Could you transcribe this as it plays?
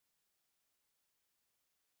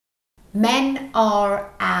Men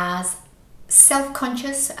are as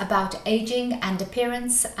self-conscious about aging and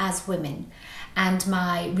appearance as women, and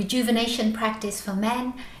my rejuvenation practice for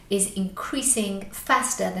men is increasing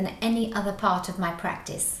faster than any other part of my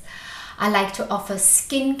practice. I like to offer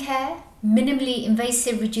skincare, minimally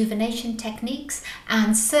invasive rejuvenation techniques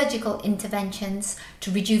and surgical interventions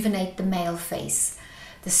to rejuvenate the male face.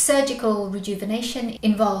 The surgical rejuvenation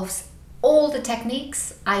involves all the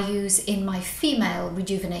techniques I use in my female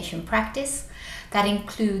rejuvenation practice. That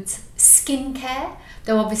includes skincare,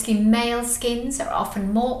 though obviously male skins are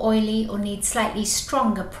often more oily or need slightly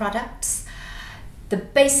stronger products. The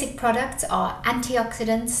basic products are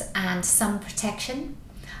antioxidants and sun protection.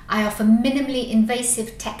 I offer minimally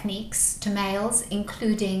invasive techniques to males,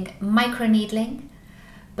 including microneedling,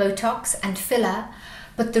 Botox and filler,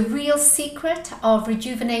 but the real secret of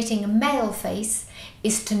rejuvenating a male face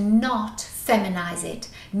is to not feminize it,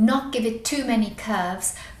 not give it too many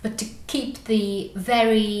curves, but to keep the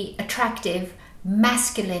very attractive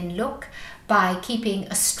masculine look by keeping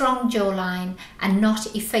a strong jawline and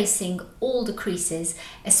not effacing all the creases,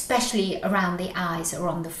 especially around the eyes or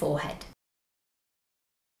on the forehead.